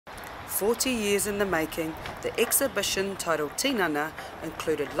40 years in the making, the exhibition titled Tīnana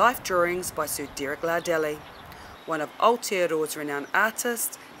included life drawings by Tā Derek Lardelli, one of Aotearoa's renowned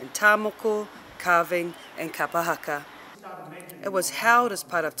artists in tā moko, carving and kapahaka. It was held as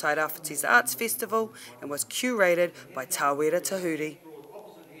part of Tā Rāwhiti's Arts Festival and was curated by Tāwera Tahuri.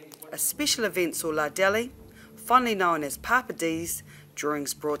 A special event saw Lardelli, fondly known as Papa D's,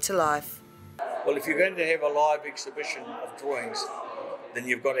 drawings brought to life. Well, if you're going to have a live exhibition of drawings, then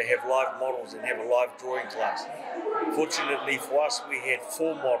you've got to have live models and have a live drawing class. Fortunately for us, we had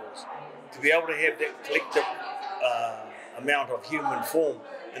 4 models. To be able to have that collective amount of human form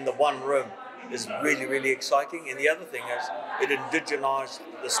in the one room is really, really exciting. And the other thing is it indigenised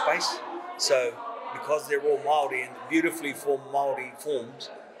the space. So because they're all Māori and beautifully formed Māori forms,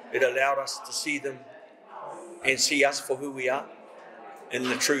 it allowed us to see them and see us for who we are in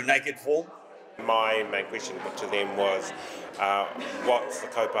the true naked form. My main question to them was, what's the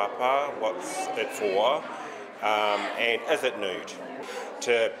kaupapa, what's it for, and is it nude?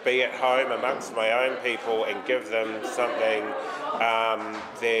 To be at home amongst my own people and give them something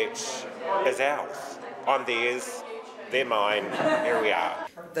that is ours. I'm theirs, they're mine, here we are.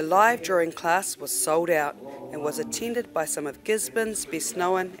 The live drawing class was sold out and was attended by some of Gisborne's best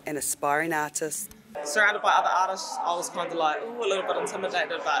known and aspiring artists. Surrounded by other artists, I was kind of like, ooh, a little bit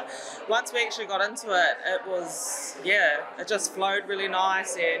intimidated, but once we actually got into it, it was, it just flowed really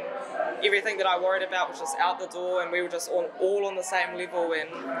nice, and everything that I worried about was just out the door, and we were just all on the same level, and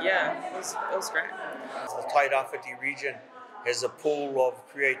it was great. The Tā Rāwhiti region has a pool of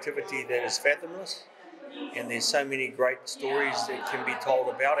creativity that is fathomless, and there's so many great stories that can be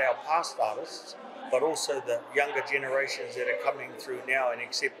told about our past artists, but also the younger generations that are coming through now and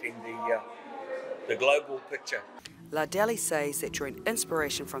accepting the global picture. Lardelli says that drawing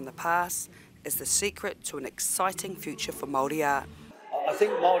inspiration from the past is the secret to an exciting future for Māori art. I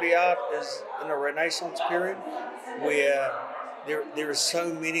think Māori art is in a renaissance period where there are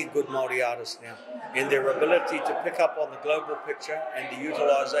so many good Māori artists now, and their ability to pick up on the global picture and the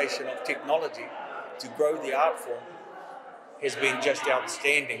utilisation of technology to grow the art form has been just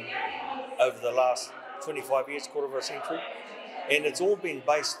outstanding over the last 25 years, quarter of a century, and it's all been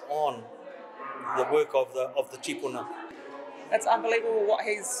based on the work of the tipuna. It's unbelievable what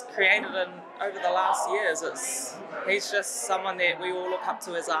he's created over the last years. He's just someone that we all look up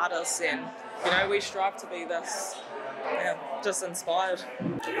to as artists, and we strive to be this, just inspired.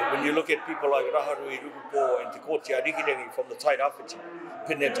 When you look at people like Raharui Rukupo and Te Kotia Rikirangi from the Tā Rāwhiti,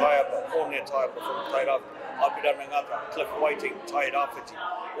 Pine Taiapa, Pone Taiapa from the Tā Rāwhiti, Abirana Ngata, Cliff Waiting, Tā Rāwhiti,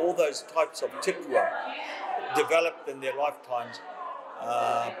 all those types of tipua developed in their lifetimes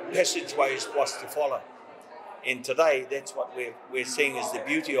passageways for us to follow. And today, that's what we're seeing is the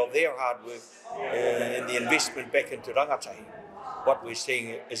beauty of their hard work and the investment back into rangatahi. What we're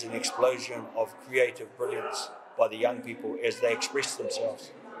seeing is an explosion of creative brilliance by the young people as they express themselves.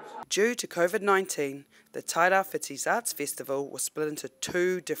 Due to COVID-19, the Tā Rāwhiti's Arts Festival was split into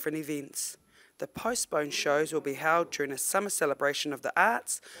 2 different events. The postponed shows will be held during a summer celebration of the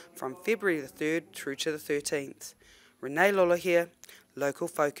arts from February the 3rd through to the 13th. Renee Lola here, Local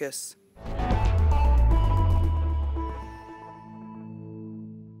Focus.